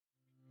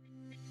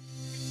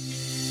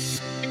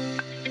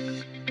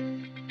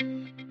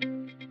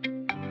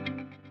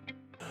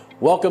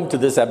Welcome to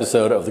this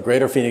episode of the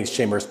Greater Phoenix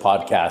Chambers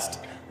podcast,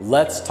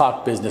 Let's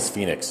Talk Business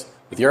Phoenix,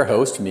 with your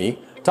host, me,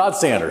 Todd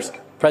Sanders,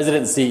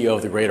 President and CEO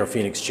of the Greater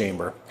Phoenix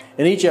Chamber.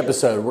 In each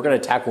episode, we're going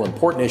to tackle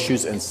important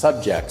issues and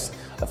subjects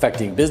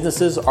affecting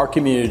businesses, our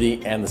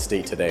community, and the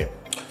state today.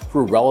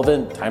 Through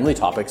relevant, timely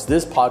topics,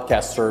 this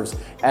podcast serves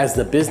as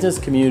the business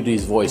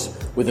community's voice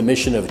with a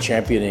mission of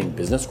championing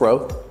business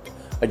growth,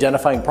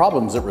 identifying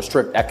problems that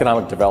restrict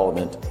economic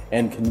development,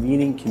 and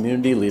convening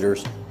community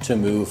leaders to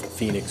move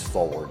Phoenix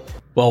forward.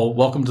 Well,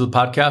 welcome to the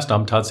podcast.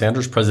 I'm Todd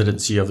Sanders, President and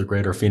CEO of the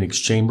Greater Phoenix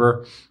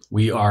Chamber.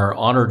 We are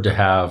honored to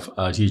have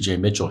TJ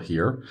Mitchell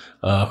here,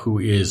 who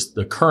is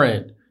the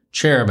current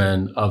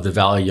chairman of the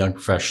Valley Young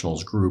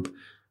Professionals Group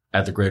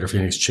at the Greater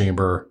Phoenix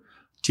Chamber.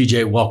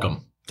 TJ,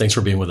 welcome. Thanks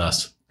for being with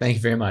us. Thank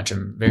you very much.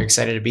 I'm very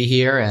excited to be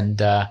here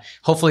and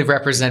hopefully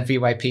represent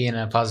VYP in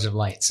a positive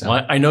light. So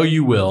well, I know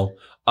you will.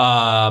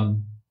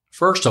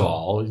 First of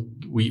all,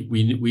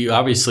 we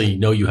obviously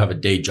know you have a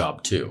day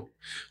job too.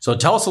 So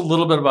tell us a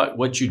little bit about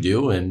what you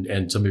do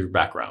and some of your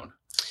background.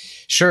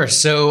 Sure.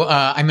 So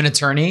I'm an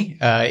attorney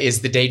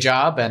is the day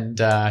job, and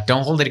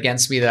don't hold it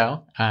against me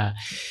though.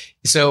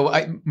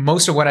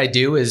 Most of what I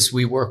do is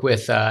we work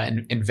with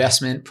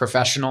investment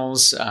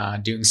professionals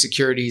doing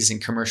securities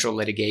and commercial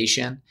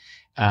litigation.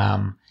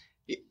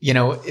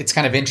 It's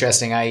kind of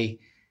interesting.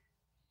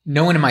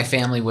 No one in my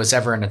family was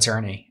ever an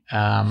attorney,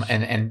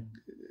 and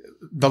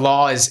the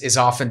law is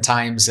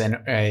oftentimes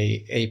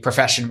a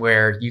profession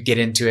where you get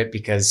into it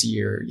because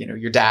your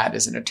dad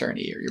is an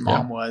attorney or your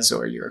mom was,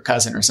 or your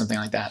cousin or something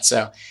like that.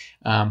 So,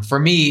 for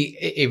me,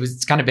 it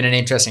was kind of been an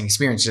interesting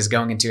experience just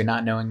going into it,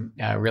 not knowing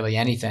really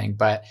anything,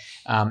 but,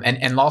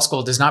 and law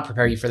school does not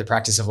prepare you for the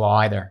practice of law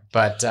either,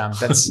 but,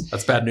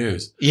 that's bad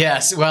news.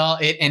 Yes. Well,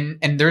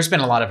 and there's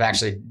been a lot of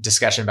actually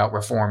discussion about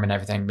reform and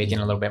everything, making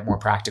it a little bit more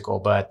practical,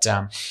 but,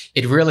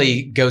 it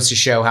really goes to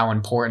show how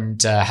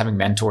important, having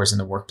mentors in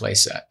the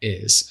workplace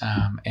is.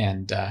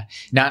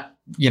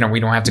 We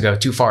don't have to go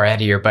too far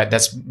ahead here, but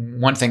that's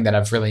one thing that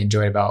I've really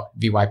enjoyed about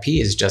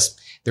VYP is just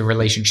the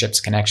relationships,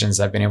 connections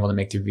I've been able to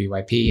make through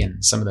VYP,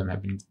 and some of them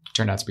have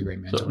turned out to be great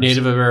mentors. So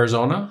native of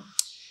Arizona?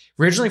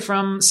 Originally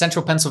from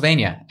Central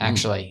Pennsylvania,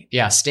 actually.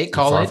 Yeah, State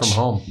College. Far from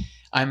home.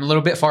 I'm a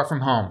little bit far from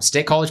home.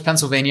 State College,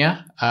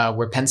 Pennsylvania,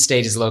 where Penn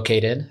State is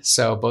located.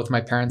 So both my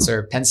parents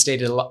are Penn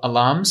State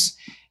alums.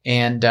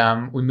 And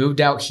we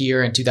moved out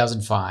here in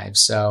 2005.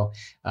 So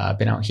I've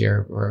been out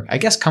here, I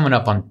guess coming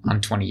up on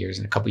 20 years.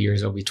 In a couple of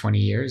years, it'll be 20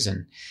 years.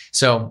 And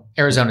so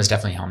Arizona is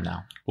definitely home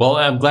now. Well,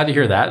 I'm glad to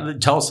hear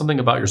that. Tell us something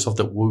about yourself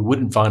that we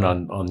wouldn't find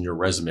on your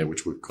resume,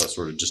 which we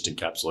sort of just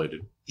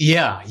encapsulated.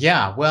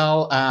 Yeah.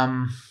 Well,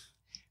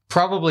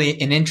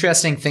 probably an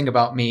interesting thing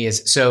about me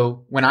is,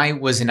 so when I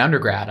was in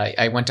undergrad,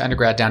 I went to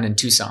undergrad down in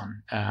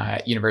Tucson,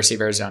 University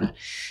of Arizona,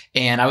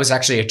 and I was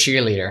actually a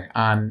cheerleader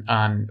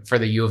for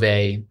the U of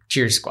A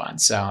cheer squad.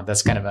 So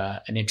that's kind of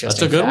an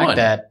interesting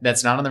fact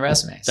that's not on the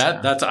resume.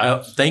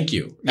 So. Thank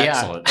you.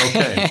 Excellent.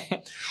 Yeah.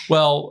 Okay.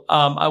 Well,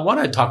 I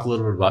want to talk a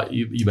little bit about,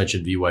 you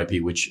mentioned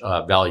VYP, which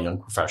Valley Young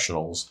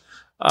Professionals.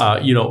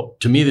 To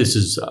me, this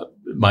is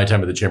my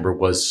time at the chamber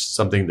was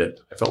something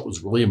that I felt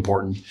was really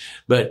important,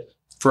 but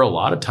for a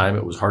lot of time,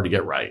 it was hard to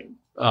get right.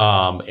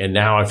 And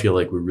now I feel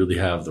like we really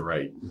have the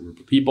right group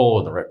of people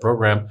and the right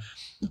program.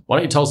 Why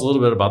don't you tell us a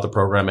little bit about the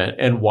program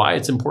and why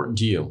it's important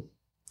to you?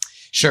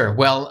 Sure.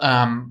 Well,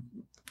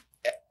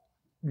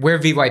 where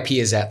VYP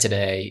is at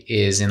today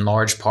is in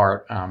large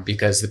part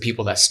because the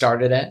people that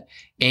started it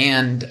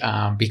and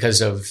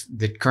because of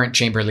the current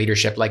chamber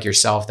leadership like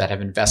yourself that have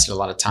invested a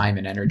lot of time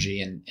and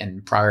energy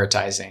in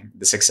prioritizing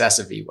the success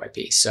of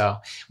VYP. So I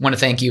want to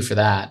thank you for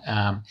that.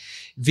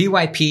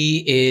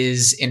 VYP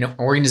is an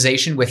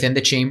organization within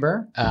the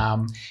chamber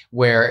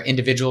where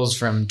individuals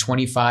from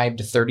 25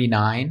 to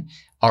 39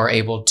 are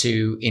able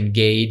to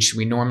engage.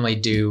 We normally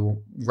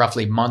do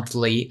roughly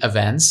monthly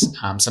events,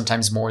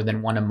 sometimes more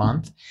than one a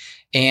month.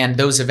 And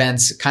those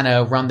events kind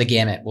of run the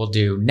gamut. We'll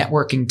do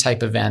networking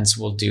type events.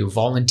 We'll do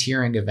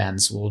volunteering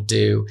events. We'll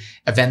do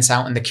events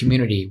out in the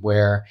community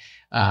where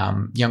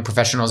young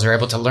professionals are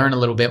able to learn a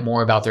little bit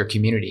more about their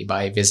community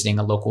by visiting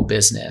a local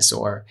business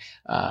or,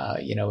 a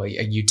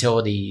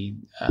utility,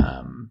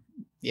 and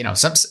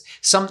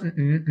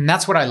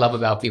that's what I love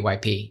about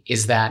VYP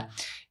is that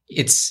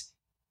it's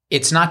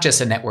not just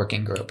a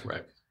networking group.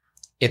 Right.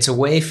 It's a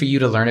way for you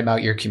to learn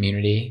about your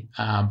community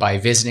by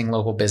visiting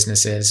local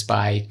businesses,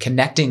 by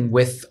connecting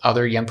with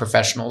other young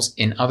professionals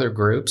in other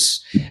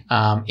groups,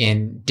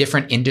 in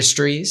different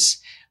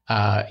industries.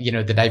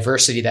 The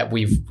diversity that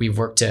we've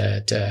worked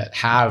to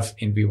have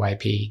in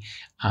VYP,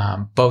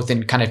 both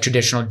in kind of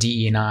traditional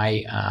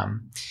DE&I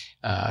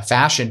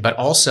fashion, but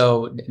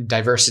also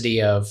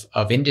diversity of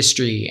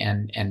industry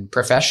and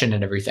profession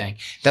and everything.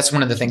 That's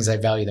one of the things I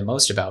value the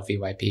most about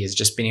VYP is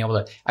just being able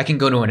to, I can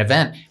go to an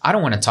event. I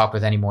don't want to talk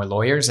with any more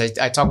lawyers.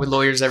 I talk with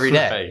lawyers every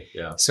day. Right,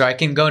 yeah. So I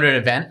can go to an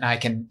event and I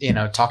can,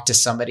 talk to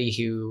somebody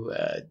who,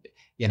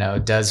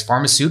 does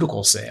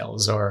pharmaceutical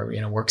sales or,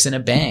 works in a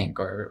bank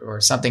or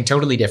something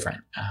totally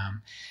different.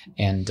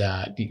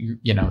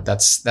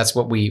 That's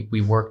what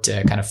we work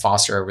to kind of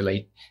foster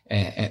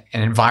an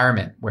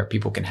environment where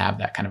people can have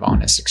that kind of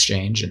honest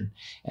exchange and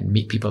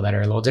meet people that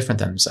are a little different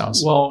than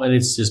themselves. Well, and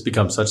it's just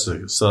become such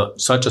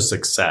a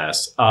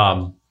success.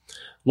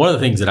 One of the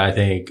things that I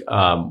think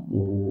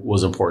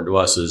was important to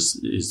us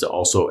is to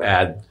also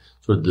add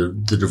sort of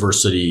the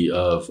diversity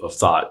of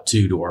thought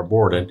to our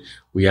board. And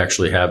we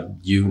actually have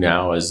you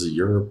now as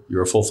you're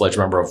a full-fledged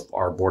member of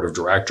our board of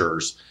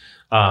directors.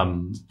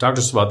 Talk to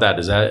us about that.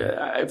 Is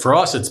that, for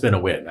us, it's been a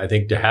win. I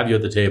think to have you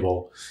at the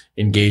table,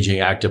 engaging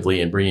actively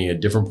and bringing a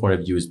different point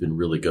of view has been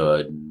really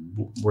good.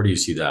 Where do you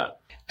see that?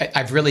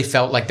 I've really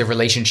felt like the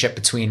relationship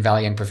between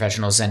Valley Young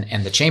Professionals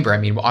and the chamber. I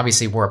mean,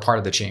 obviously we're a part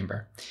of the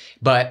chamber,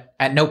 but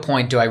at no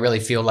point do I really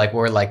feel like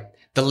we're like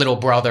the little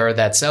brother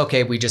that's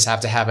okay. We just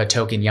have to have a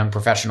token young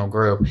professional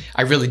group.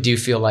 I really do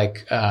feel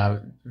like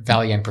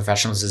Valley Young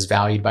Professionals is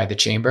valued by the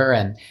chamber,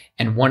 and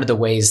one of the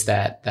ways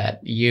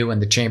that you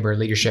and the chamber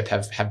leadership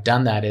have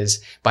done that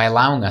is by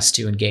allowing us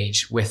to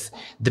engage with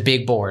the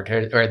big board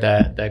or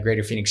the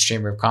Greater Phoenix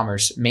Chamber of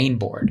Commerce main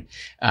board.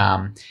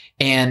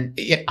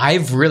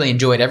 I've really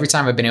enjoyed every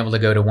time I've been able to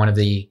go to one of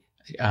the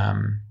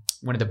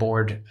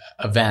board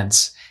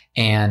events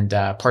and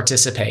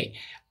participate.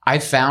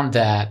 I've found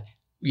that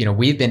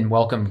we've been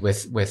welcomed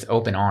with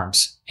open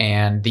arms,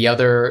 and the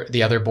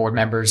other board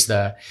members,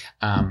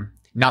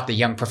 not the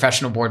young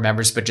professional board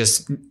members, but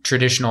just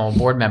traditional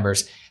board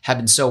members, have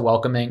been so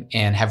welcoming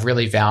and have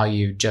really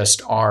valued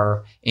just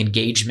our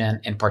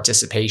engagement and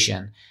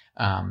participation.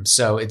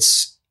 So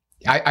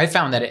I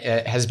found that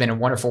it has been a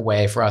wonderful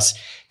way for us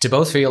to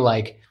both feel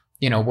like,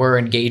 we're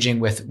engaging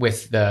with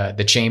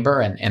the chamber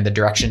and the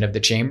direction of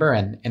the chamber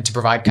and to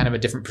provide kind of a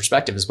different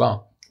perspective as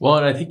well. Well,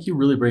 and I think you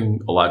really bring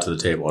a lot to the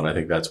table, and I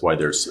think that's why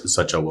there's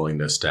such a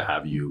willingness to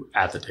have you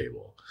at the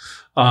table.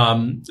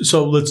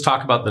 So let's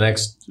talk about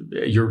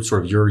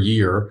your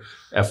year,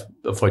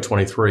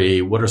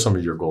 FY23. What are some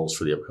of your goals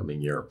for the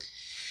upcoming year?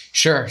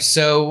 Sure.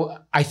 So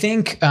I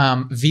think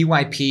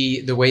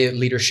VYP, the way that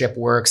leadership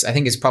works, I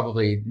think is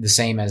probably the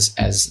same as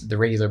the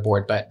regular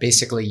board, but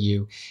basically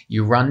you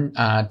run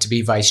to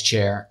be vice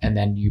chair and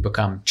then you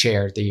become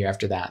chair the year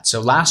after that.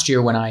 So last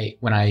year when I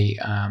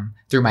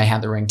threw my hat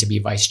in the ring to be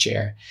vice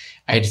chair,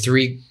 I had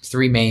three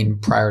main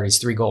priorities,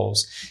 three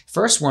goals.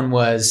 First one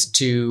was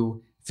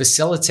to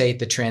facilitate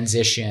the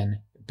transition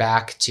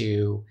back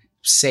to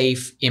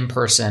safe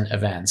in-person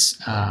events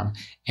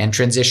and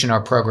transition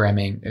our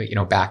programming,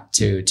 back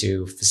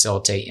to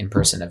facilitate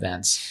in-person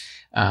events.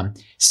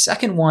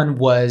 Second one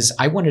was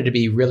I wanted to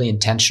be really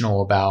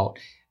intentional about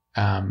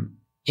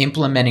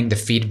implementing the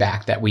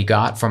feedback that we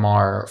got from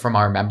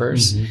our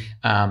members.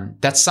 Mm-hmm.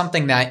 That's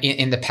something that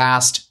in the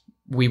past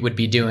we would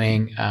be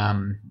doing.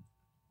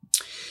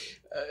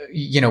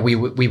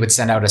 We would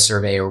send out a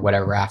survey or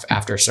whatever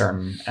after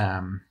certain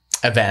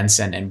events,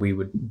 and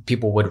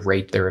people would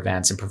rate their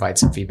events and provide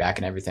some feedback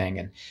and everything.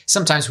 And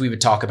sometimes we would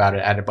talk about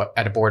it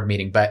at a board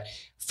meeting. But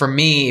for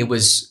me, it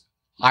was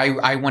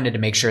I wanted to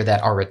make sure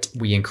that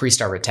we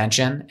increased our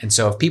retention. And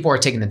so if people are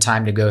taking the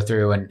time to go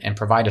through and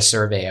provide a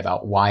survey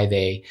about why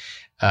they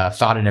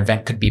thought an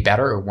event could be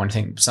better, or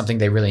something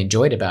they really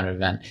enjoyed about an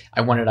event,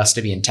 I wanted us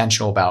to be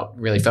intentional about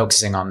really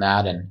focusing on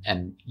that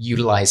and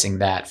utilizing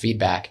that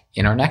feedback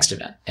in our next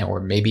event. Or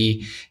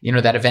maybe,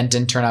 that event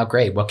didn't turn out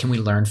great. What can we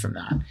learn from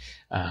that?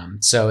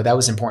 So that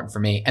was important for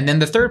me. And then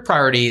the third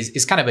priority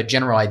is kind of a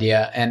general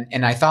idea.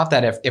 And I thought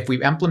that if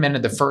we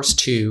implemented the first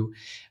two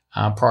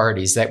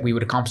priorities, that we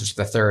would accomplish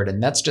the third.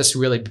 And that's just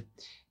really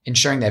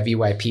ensuring that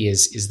VYP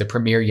is the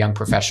premier young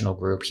professional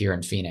group here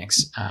in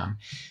Phoenix.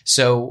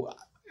 So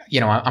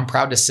I'm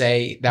proud to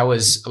say that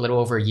was a little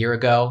over a year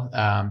ago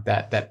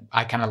that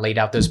I kind of laid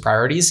out those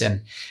priorities.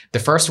 And the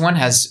first one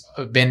has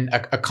been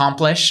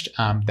accomplished,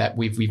 that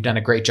we've done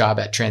a great job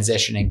at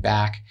transitioning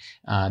back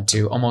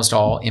to almost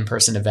all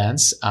in-person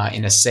events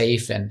in a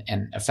safe and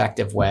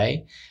effective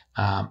way.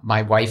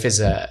 My wife is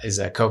a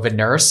COVID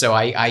nurse, so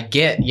I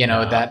get,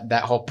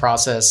 that whole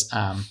process.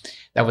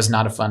 That was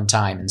not a fun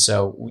time. And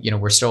so,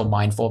 we're still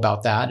mindful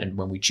about that. And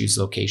when we choose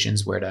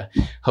locations where to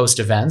host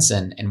events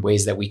and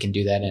ways that we can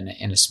do that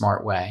in a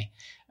smart way.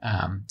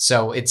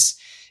 So it's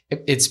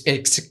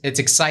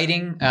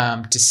exciting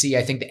to see,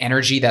 I think, the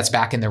energy that's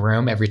back in the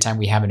room every time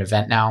we have an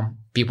event now.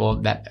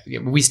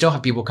 We still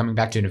have people coming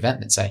back to an event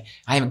that say,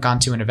 I haven't gone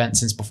to an event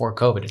since before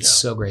COVID. It's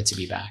so great to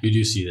be back. You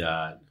do see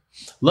that.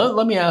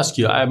 Let me ask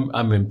you,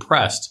 I'm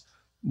impressed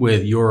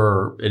with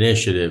your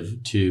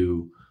initiative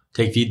to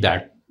take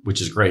feedback, which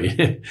is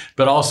great,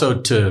 but also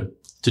to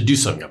do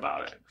something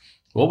about it.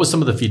 What was some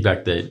of the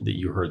feedback that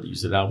you heard that you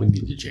said, we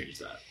need to change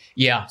that?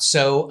 Yeah.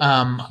 So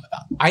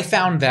I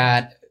found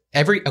that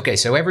every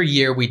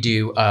year we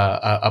do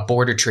a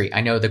board retreat.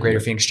 I know the Greater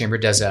Phoenix Chamber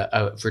does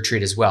a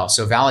retreat as well.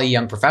 So Valley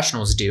Young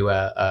Professionals do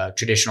a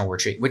traditional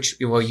retreat, which,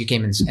 you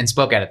came and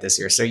spoke at it this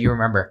year, so you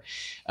remember.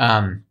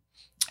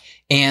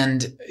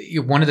 And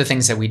one of the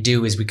things that we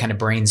do is we kind of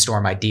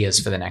brainstorm ideas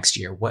for the next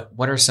year.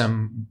 What are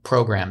some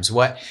programs?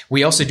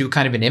 We also do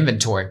kind of an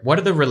inventory. What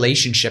are the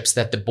relationships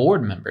that the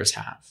board members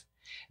have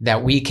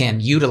that we can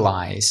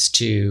utilize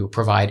to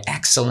provide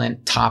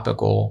excellent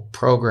topical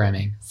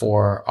programming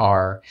for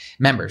our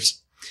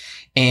members?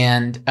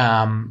 And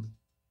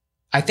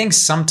I think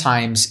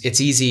sometimes it's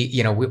easy,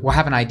 we'll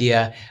have an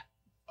idea,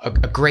 a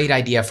great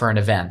idea for an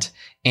event.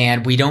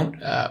 And we don't,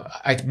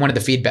 one of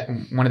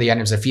the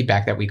items of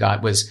feedback that we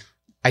got was,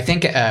 I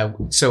think,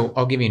 so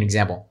I'll give you an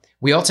example.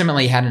 We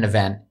ultimately had an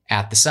event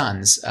at the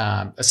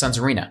Suns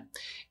Arena,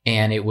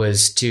 and it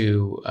was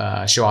to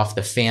show off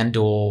the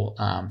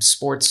FanDuel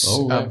sports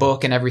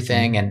book and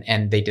everything.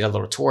 And they did a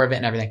little tour of it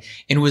and everything.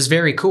 And it was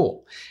very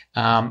cool.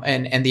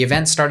 And the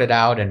event started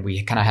out, and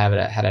we kind of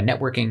had a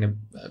networking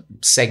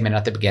segment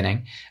at the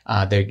beginning.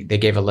 They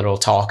gave a little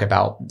talk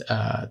about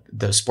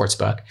the sports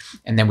book,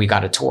 and then we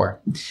got a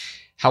tour.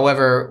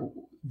 However,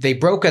 they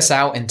broke us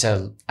out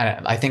into,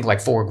 I think,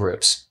 like 4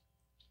 groups,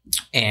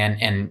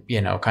 and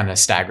kind of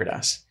staggered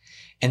us.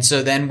 And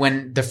so then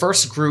when the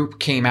first group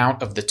came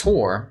out of the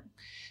tour,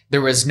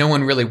 there was no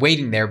one really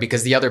waiting there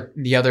because the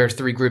other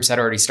 3 groups had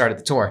already started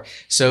the tour.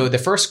 So the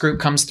first group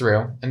comes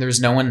through and there's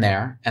no one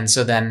there. And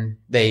so then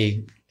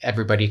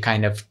everybody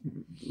kind of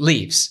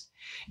leaves.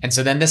 And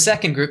so then the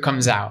second group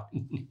comes out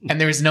and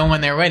there's no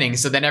one there waiting.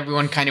 So then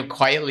everyone kind of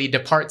quietly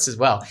departs as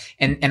well.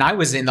 And I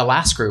was in the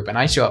last group, and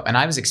I show up, and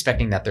I was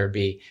expecting that there'd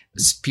be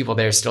people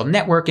there still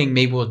networking.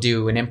 Maybe we'll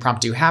do an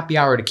impromptu happy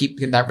hour to keep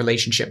that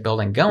relationship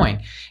building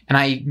going. And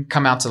I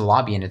come out to the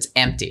lobby and it's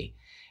empty.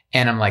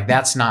 And I'm like,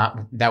 that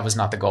was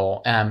not the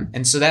goal.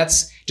 And so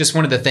that's just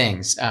one of the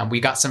things. We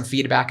got some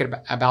feedback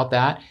about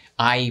that.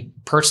 I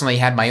personally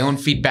had my own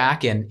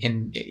feedback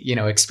in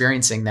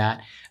experiencing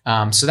that.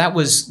 So that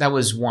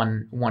was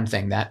one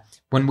thing, that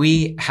when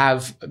we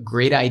have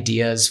great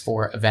ideas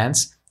for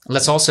events,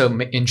 let's also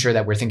ensure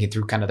that we're thinking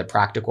through kind of the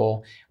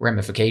practical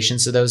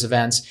ramifications of those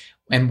events,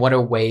 and what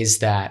are ways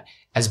that,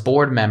 as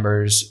board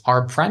members,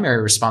 our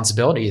primary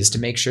responsibility is to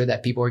make sure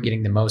that people are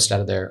getting the most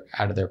out of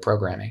their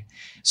programming.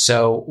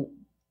 So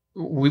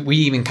we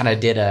even kind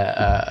of did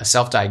a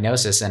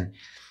self-diagnosis, and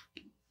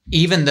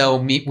even though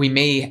we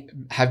may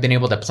have been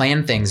able to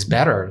plan things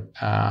better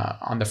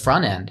on the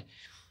front end,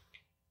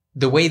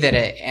 the way that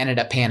it ended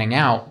up panning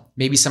out,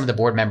 maybe some of the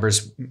board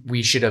members,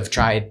 we should have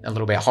tried a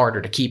little bit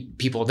harder to keep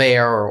people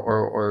there,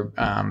 or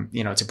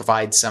to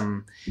provide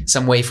some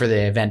way for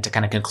the event to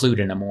kind of conclude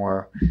in a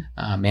more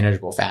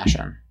manageable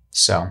fashion.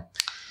 So.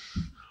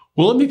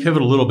 Well, let me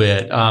pivot a little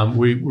bit.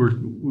 We've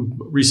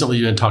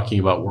recently been talking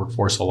about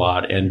workforce a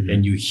lot,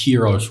 and you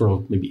hear sort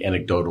of maybe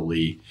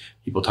anecdotally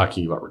people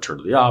talking about return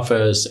to the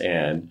office,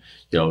 and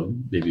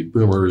maybe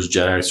boomers,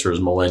 Gen Xers,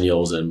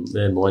 millennials, and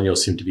millennials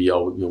seem to be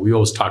we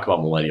always talk about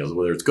millennials,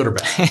 whether it's good or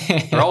bad.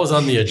 They're always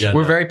on the agenda.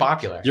 We're very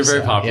popular. You're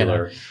very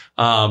popular.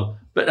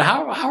 But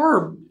how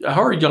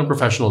are young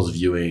professionals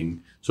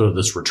viewing sort of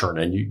this return?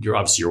 And you're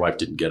obviously, your wife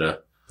didn't get an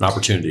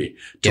opportunity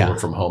to work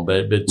from home,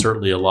 but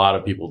certainly a lot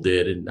of people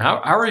did. And how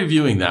are you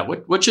viewing that?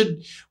 What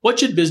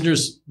should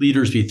business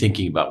leaders be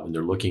thinking about when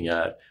they're looking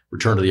at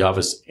return to the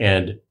office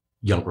and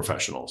young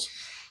professionals?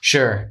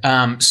 Sure.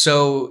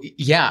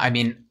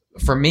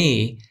 For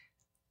me,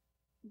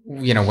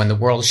 when the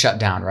world shut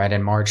down, right,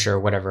 in March or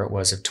whatever it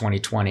was of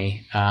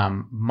 2020,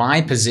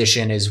 my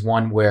position is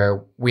one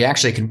where we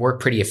actually can work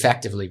pretty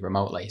effectively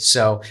remotely.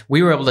 So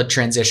we were able to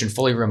transition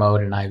fully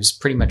remote, and I was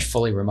pretty much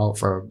fully remote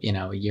for,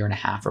 a year and a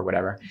half or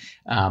whatever.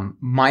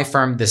 My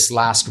firm this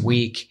last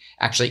week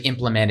actually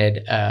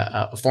implemented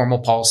a formal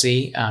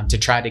policy to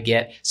try to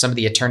get some of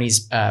the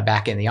attorneys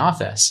back in the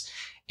office.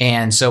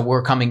 And so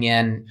we're coming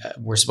in,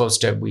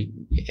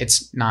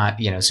 it's not,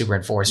 super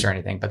enforced or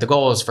anything, but the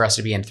goal is for us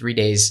to be in 3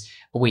 days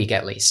a week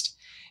at least.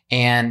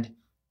 And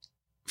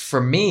for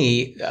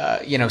me,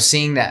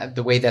 seeing that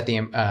the way that the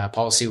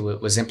policy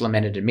was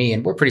implemented to me,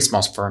 and we're a pretty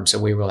small firm, so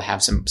we will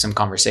have some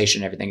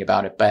conversation and everything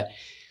about it. But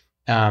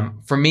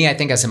for me, I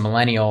think as a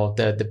millennial,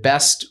 the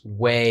best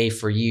way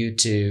for you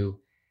to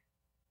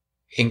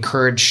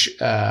encourage,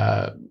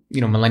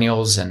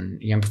 millennials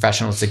and young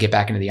professionals to get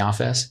back into the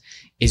office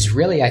is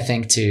really, I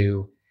think,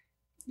 to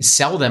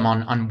sell them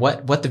on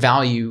what the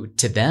value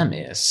to them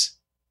is.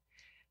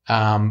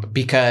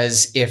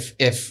 Because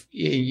if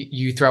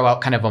you throw out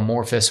kind of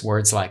amorphous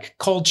words like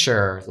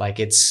culture, like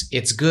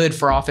it's good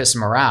for office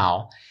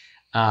morale,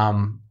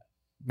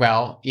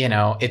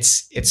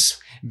 it's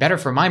better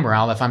for my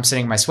morale if I'm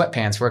sitting in my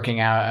sweatpants working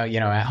out,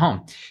 at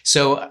home.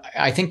 So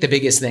I think the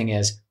biggest thing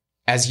is,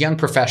 as young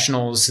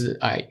professionals, in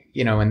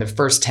the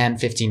first 10,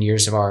 15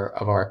 years of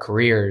our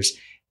careers,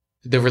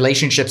 the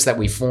relationships that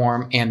we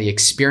form and the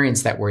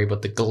experience that we're able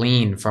to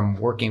glean from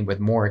working with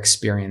more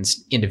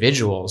experienced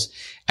individuals,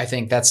 I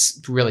think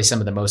that's really some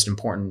of the most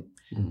important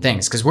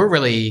things. Because we're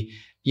really,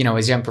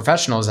 as young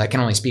professionals, I can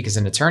only speak as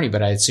an attorney,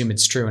 but I assume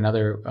it's true in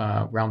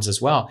other realms as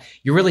well.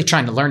 You're really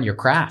trying to learn your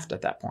craft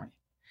at that point.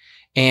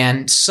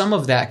 And some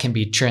of that can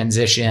be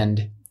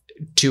transitioned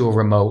to a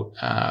remote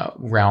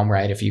realm,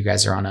 right? If you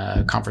guys are on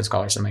a conference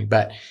call or something.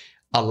 But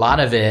a lot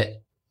of it,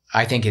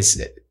 I think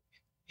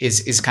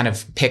is kind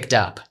of picked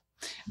up.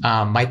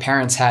 My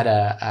parents have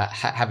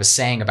a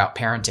saying about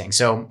parenting.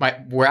 So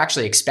we're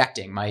actually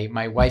expecting.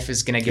 My wife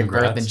is going to give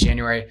birth in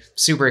January.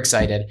 Super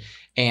excited.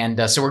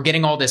 And so we're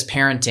getting all this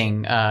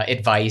parenting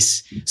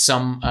advice.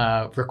 Some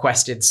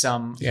requested,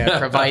 some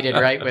provided,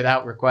 right,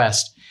 without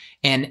request.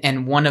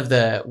 And one of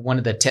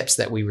the tips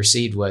that we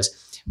received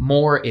was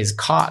more is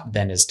caught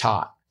than is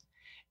taught.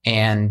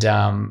 And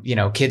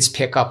kids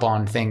pick up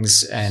on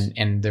things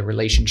and the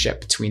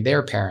relationship between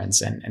their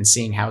parents and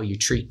seeing how you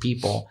treat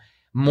people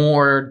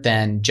more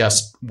than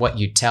just what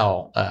you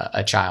tell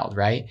a child,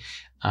 right?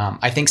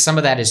 I think some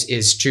of that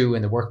is true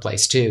in the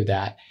workplace too,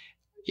 that,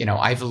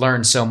 I've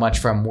learned so much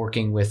from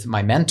working with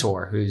my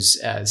mentor, who's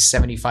a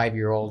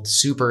 75-year-old,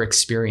 super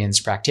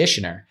experienced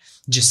practitioner,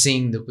 just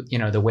seeing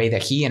the way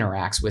that he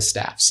interacts with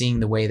staff, seeing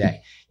the way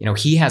that,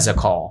 he has a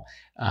call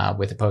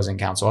with opposing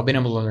counsel. I've been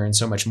able to learn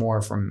so much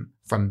more from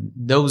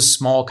those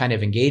small kind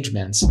of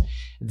engagements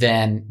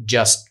than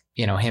just,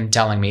 him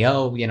telling me,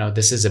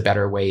 this is a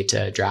better way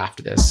to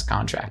draft this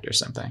contract or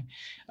something.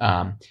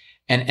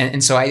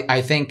 And so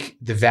I think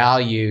the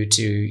value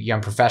to young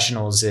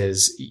professionals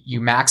is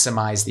you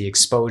maximize the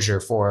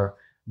exposure for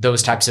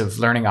those types of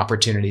learning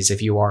opportunities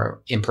if you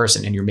are in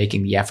person and you're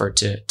making the effort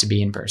to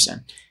be in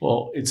person.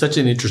 Well, it's such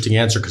an interesting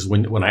answer because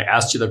when I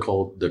asked you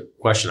the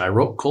question, I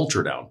wrote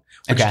culture down,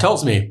 which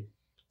tells me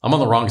I'm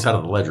on the wrong side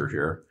of the ledger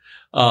here.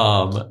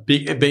 But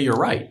you're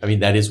right. I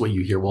mean, that is what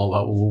you hear. Well,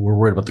 we're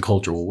worried about the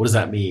culture. Well, what does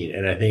that mean?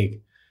 And I think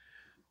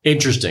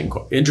interesting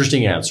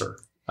answer.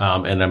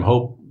 And I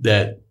hope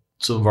that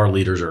some of our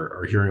leaders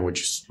are hearing what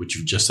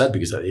you just said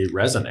because it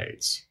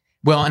resonates.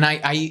 Well, and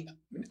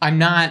I'm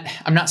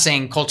not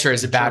saying culture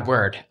is a bad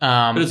word.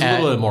 But it's a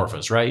little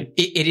amorphous, right?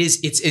 It is.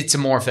 It's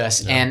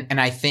amorphous, and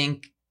I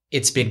think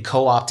it's been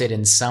co-opted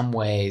in some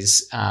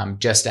ways,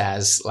 just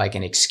as like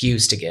an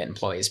excuse to get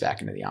employees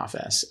back into the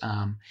office.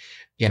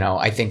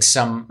 I think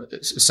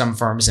some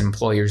firms and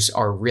employers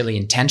are really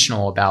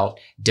intentional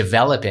about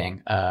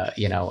developing,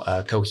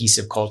 a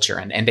cohesive culture,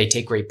 and they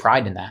take great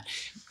pride in that.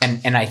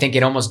 And I think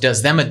it almost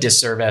does them a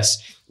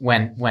disservice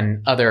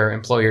when other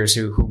employers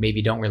who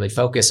maybe don't really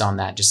focus on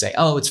that just say,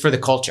 oh, it's for the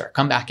culture,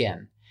 come back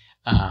in.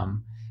 I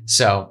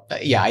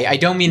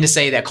don't mean to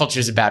say that culture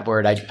is a bad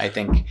word. I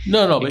think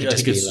no, but I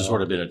think it's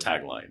sort of been a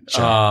tagline.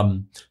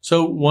 Sure.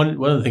 So one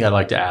other thing I'd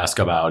like to ask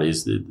about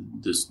is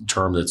this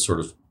term that's sort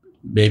of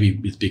maybe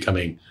it's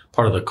becoming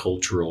part of the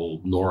cultural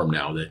norm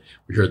now that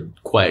we hear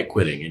quiet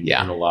quitting,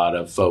 and a lot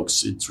of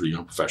folks,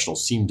 young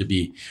professionals, seem to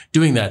be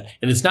doing that,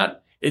 and it's not.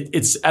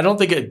 I don't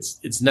think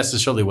it's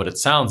necessarily what it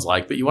sounds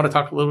like, but you want to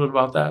talk a little bit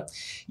about that?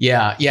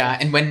 Yeah.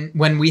 And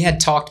when we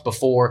had talked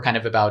before kind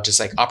of about just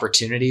like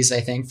opportunities,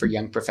 I think for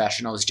young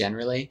professionals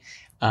generally,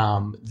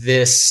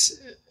 this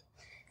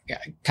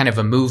kind of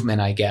a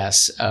movement, I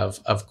guess,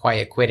 of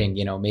quiet quitting,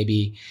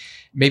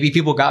 maybe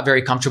people got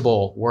very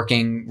comfortable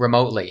working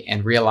remotely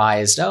and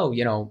realized,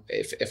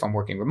 if I'm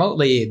working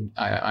remotely,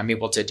 I'm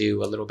able to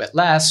do a little bit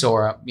less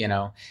or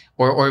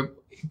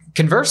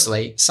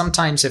conversely,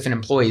 sometimes if an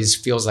employee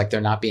feels like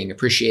they're not being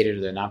appreciated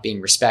or they're not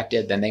being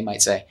respected, then they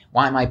might say,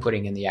 why am I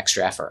putting in the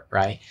extra effort,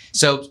 right?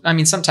 So, I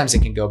mean, sometimes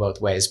it can go both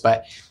ways.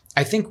 But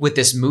I think with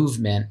this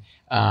movement,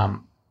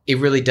 it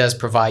really does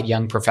provide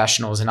young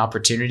professionals an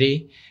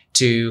opportunity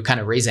to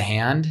kind of raise a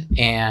hand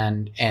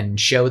and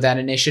show that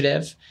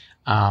initiative.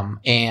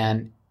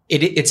 And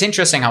it's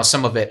interesting how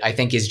some of it, I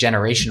think, is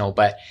generational.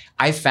 But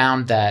I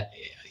found that,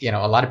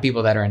 a lot of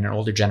people that are in an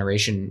older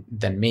generation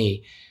than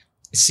me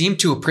seem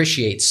to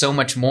appreciate so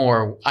much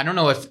more. I don't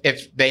know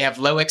if they have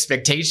low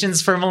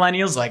expectations for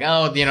millennials, like,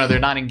 they're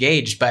not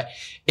engaged, but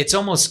it's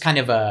almost kind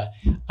of a,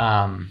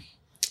 a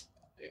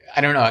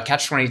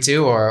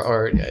catch-22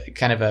 or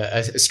kind of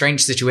a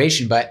strange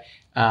situation. But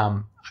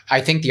I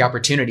think the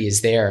opportunity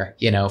is there,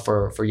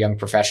 for young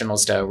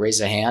professionals to raise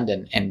a hand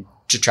and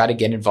to try to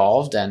get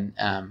involved and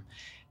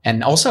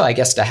also, I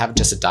guess, to have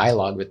just a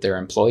dialogue with their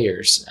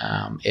employers.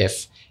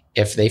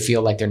 If they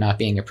feel like they're not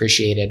being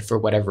appreciated for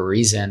whatever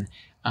reason,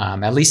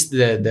 at least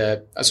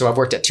so I've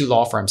worked at 2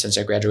 law firms since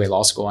I graduated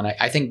law school. And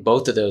I think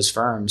both of those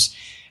firms,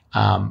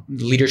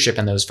 leadership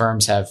in those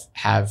firms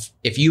have,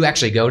 if you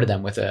actually go to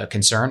them with a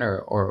concern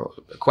or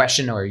a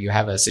question, or you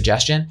have a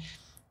suggestion,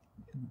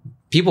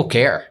 people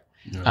care.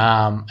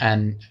 Yeah.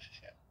 And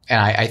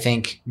I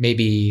think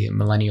maybe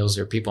millennials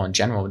or people in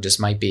general just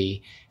might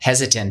be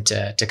hesitant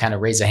to kind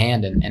of raise a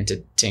hand and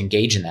to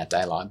engage in that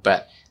dialogue.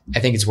 But I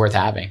think it's worth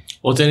having.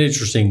 Well, it's an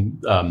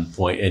interesting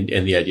point,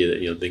 and the idea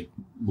that the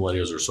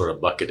millennials are sort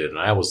of bucketed. And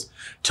I always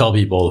tell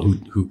people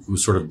who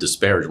sort of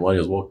disparage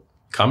millennials, well,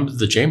 come to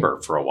the chamber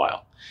for a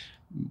while.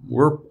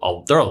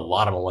 There are a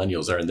lot of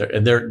millennials there,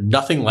 and they're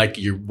nothing like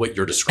what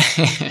you're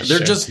describing. They're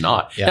just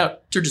not. Yeah. Now,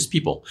 they're just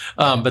people,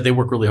 but they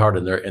work really hard,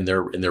 and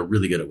they're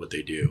really good at what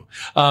they do.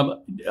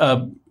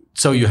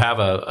 So you have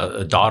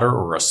a daughter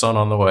or a son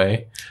on the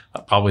way,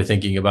 probably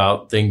thinking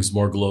about things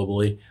more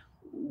globally.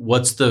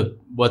 What's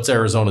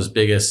Arizona's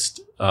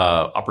biggest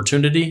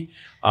opportunity,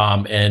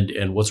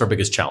 and what's our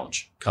biggest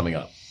challenge coming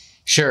up?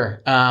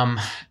 Sure.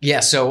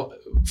 Yeah. So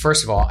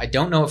first of all, I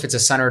don't know if it's a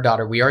son or a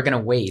daughter. We are going to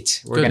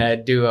wait. We're going to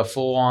do a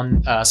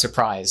full-on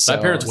surprise. My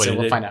parents waited. So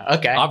we'll find out.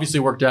 Okay. Obviously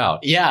worked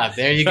out. Yeah,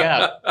 there you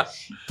go.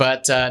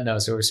 But no,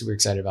 so we're super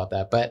excited about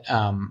that. But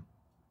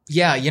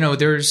yeah,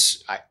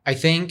 I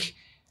think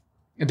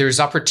there's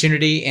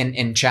opportunity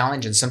and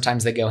challenge, and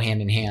sometimes they go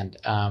hand in hand.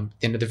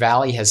 The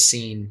Valley has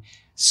seen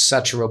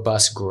such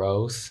robust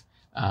growth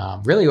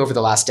really over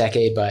the last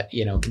decade, but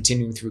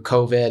continuing through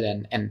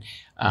COVID and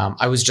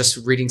I was just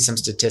reading some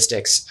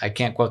statistics. I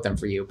can't quote them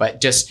for you, but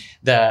just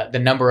the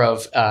number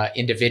of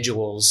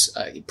individuals,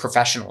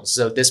 professionals.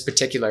 So this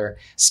particular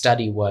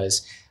study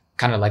was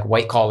kind of like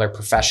white collar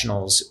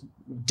professionals.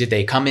 Did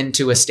they come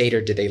into a state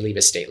or did they leave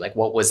a state? Like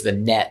what was the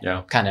net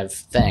kind of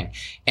thing?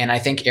 And I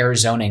think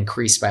Arizona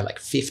increased by like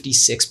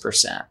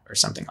 56% or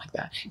something like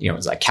that. It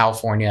was like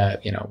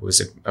California,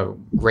 was a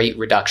great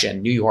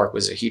reduction. New York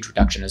was a huge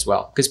reduction as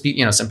well. Because,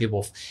 some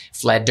people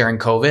fled during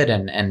COVID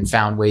and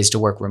found ways to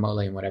work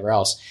remotely and whatever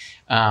else.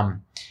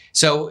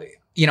 So,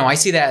 I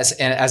see that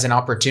as an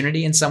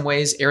opportunity in some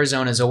ways.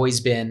 Arizona has always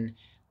been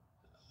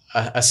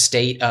a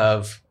state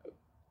of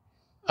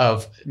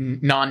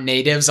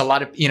non-natives, a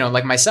lot of,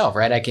 like myself,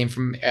 right? I came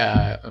from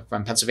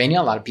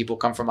Pennsylvania. A lot of people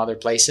come from other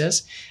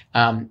places.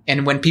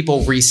 And when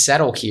people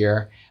resettle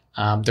here,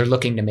 they're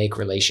looking to make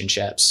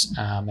relationships.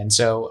 And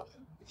so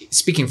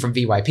speaking from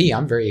VYP,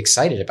 I'm very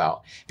excited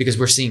about, because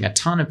we're seeing a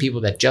ton of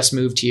people that just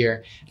moved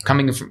here,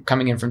 coming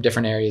in from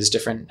different areas,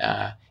 different,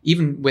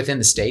 even within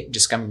the state,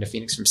 just coming to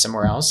Phoenix from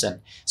somewhere else.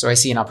 And so I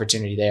see an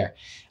opportunity there.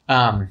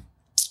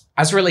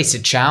 As it relates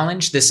to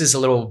challenge, this is a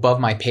little above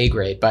my pay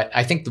grade, but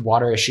I think the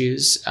water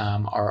issues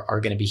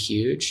are going to be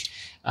huge.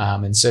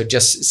 And so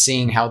just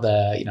seeing how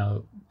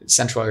the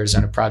Central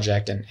Arizona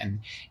Project and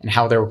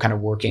how they're kind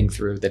of working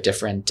through the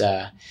different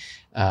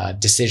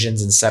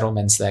decisions and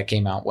settlements that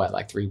came out,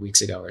 like 3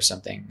 weeks ago or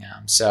something.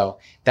 So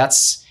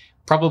that's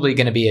probably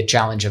going to be a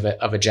challenge of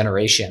a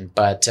generation,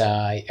 but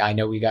I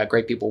know we got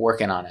great people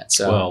working on it.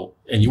 So well,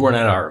 and you weren't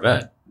at our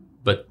event,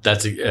 but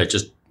that's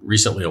just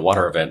recently a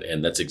water event,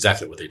 and that's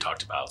exactly what they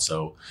talked about.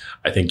 So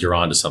I think you're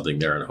on to something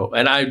there,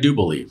 and I do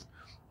believe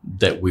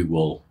that we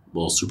will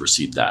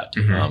supersede that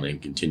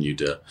and continue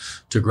to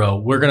grow.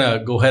 We're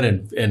gonna go ahead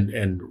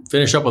and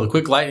finish up with a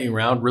quick lightning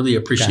round. Really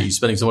appreciate you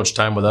spending so much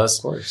time with us.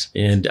 Of course.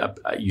 And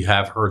you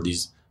have heard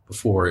these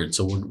before, and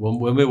so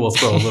we'll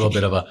throw a little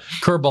bit of a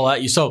curveball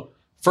at you. So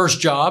first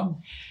job.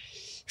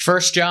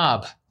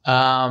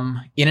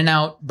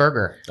 In-N-Out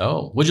Burger.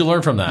 Oh, what'd you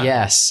learn from that?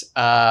 Yes.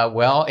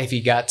 Well, if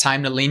you got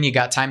time to lean, you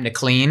got time to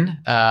clean.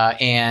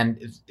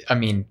 And I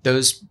mean,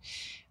 those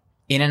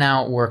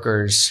In-N-Out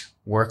workers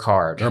work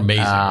hard. They're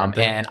amazing. Aren't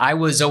they? And I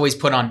was always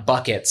put on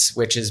buckets,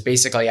 which is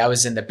basically I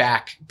was in the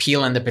back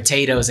peeling the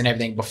potatoes and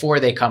everything before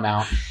they come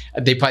out.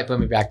 They probably put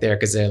me back there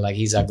because they're like,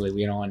 he's ugly.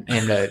 We don't want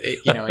him to,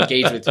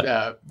 engage with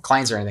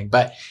clients or anything.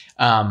 But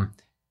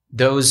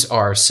those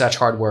are such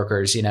hard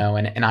workers,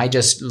 and I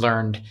just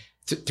learned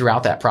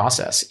throughout that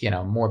process,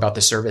 more about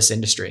the service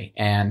industry.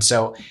 And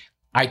so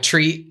I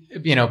treat,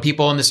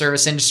 people in the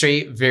service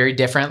industry very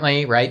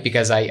differently, right?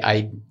 Because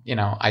I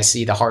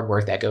see the hard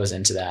work that goes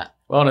into that.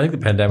 Well, and I think the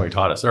pandemic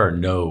taught us there are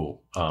no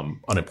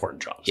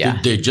unimportant jobs.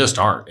 Yeah. They just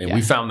aren't. And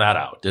we found that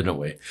out, didn't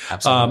we?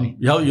 Absolutely.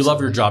 You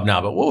love your job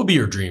now, but what would be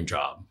your dream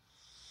job?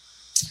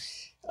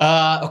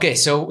 Okay.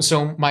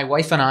 So my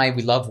wife and I,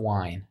 we love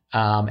wine.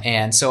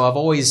 And so I've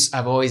always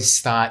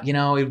thought, it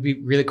would be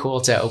really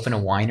cool to open a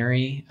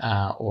winery,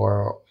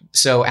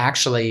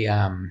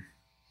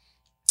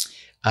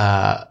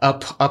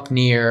 up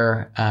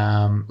near,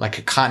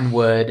 like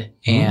Cottonwood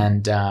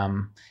and,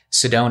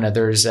 Sedona.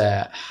 There's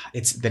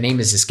the name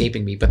is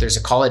escaping me, but there's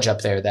a college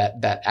up there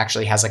that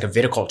actually has like a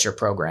viticulture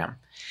program.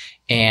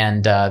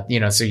 And,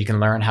 so you can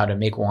learn how to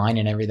make wine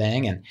and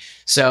everything. And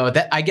so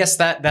I guess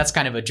that's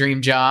kind of a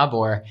dream job,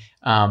 or,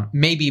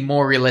 maybe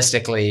more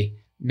realistically,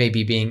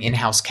 maybe being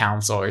in-house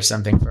counsel or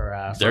something for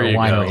a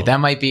winery. Go. That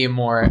might be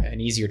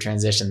an easier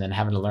transition than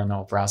having to learn the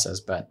whole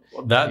process. But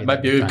that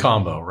might be a good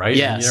combo, right?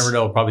 Yes. You never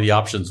know. Probably the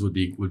options would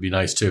be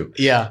nice too.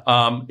 Yeah.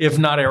 If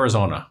not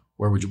Arizona,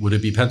 where would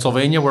it be?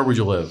 Pennsylvania? Where would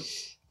you live?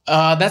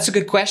 That's a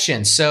good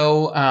question.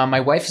 So my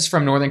wife is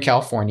from Northern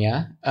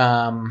California.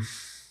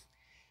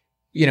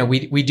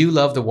 We do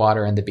love the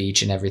water and the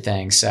beach and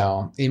everything.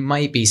 So it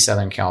might be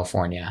Southern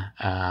California,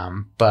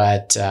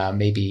 but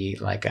maybe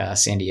like a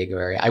San Diego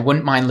area. I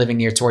wouldn't mind living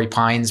near Torrey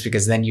Pines,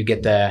 because then you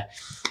get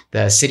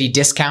the city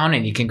discount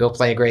and you can go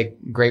play a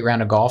great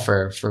round of golf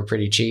for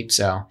pretty cheap.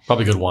 So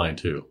probably good wine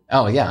too.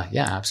 Oh yeah,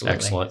 absolutely.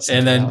 Excellent.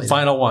 And then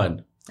final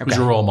one. Who's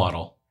your role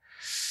model?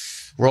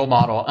 Role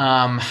model.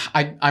 I'm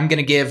going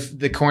to give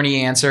the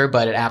corny answer,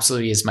 but it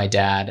absolutely is my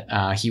dad.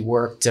 He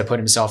worked to put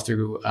himself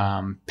through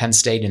Penn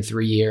State in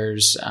 3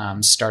 years,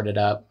 started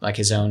up like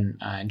his own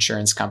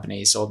insurance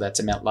company, sold that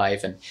to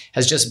MetLife, and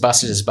has just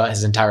busted his butt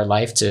his entire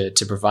life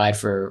to provide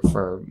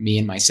for me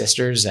and my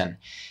sisters. And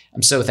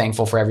I'm so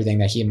thankful for everything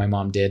that he and my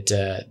mom did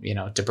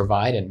to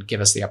provide and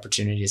give us the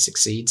opportunity to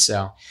succeed.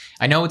 So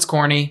I know it's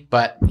corny,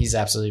 but he's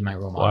absolutely my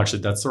role model. Well,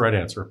 actually, that's the right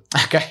answer.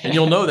 Okay. And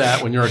you'll know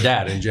that when you're a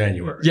dad in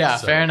January. Yeah,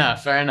 so. Fair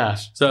enough.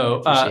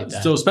 So,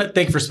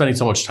 thank you for spending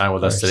so much time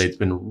with us today.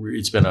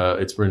 It's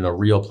been a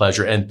real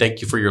pleasure, and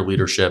thank you for your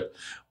leadership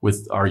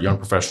with our young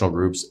professional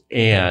groups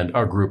and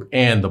our group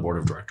and the board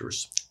of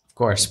directors. Of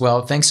course.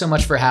 Well, thanks so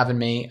much for having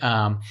me.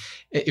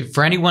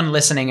 For anyone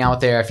listening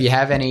out there, if you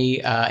have any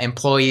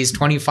employees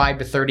 25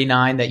 to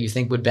 39 that you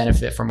think would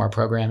benefit from our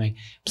programming,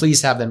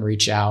 please have them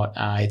reach out.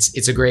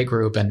 It's a great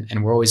group,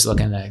 and we're always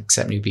looking to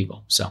accept new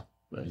people. So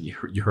you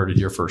heard it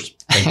here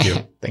first. Thank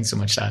you. Thanks so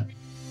much, Todd.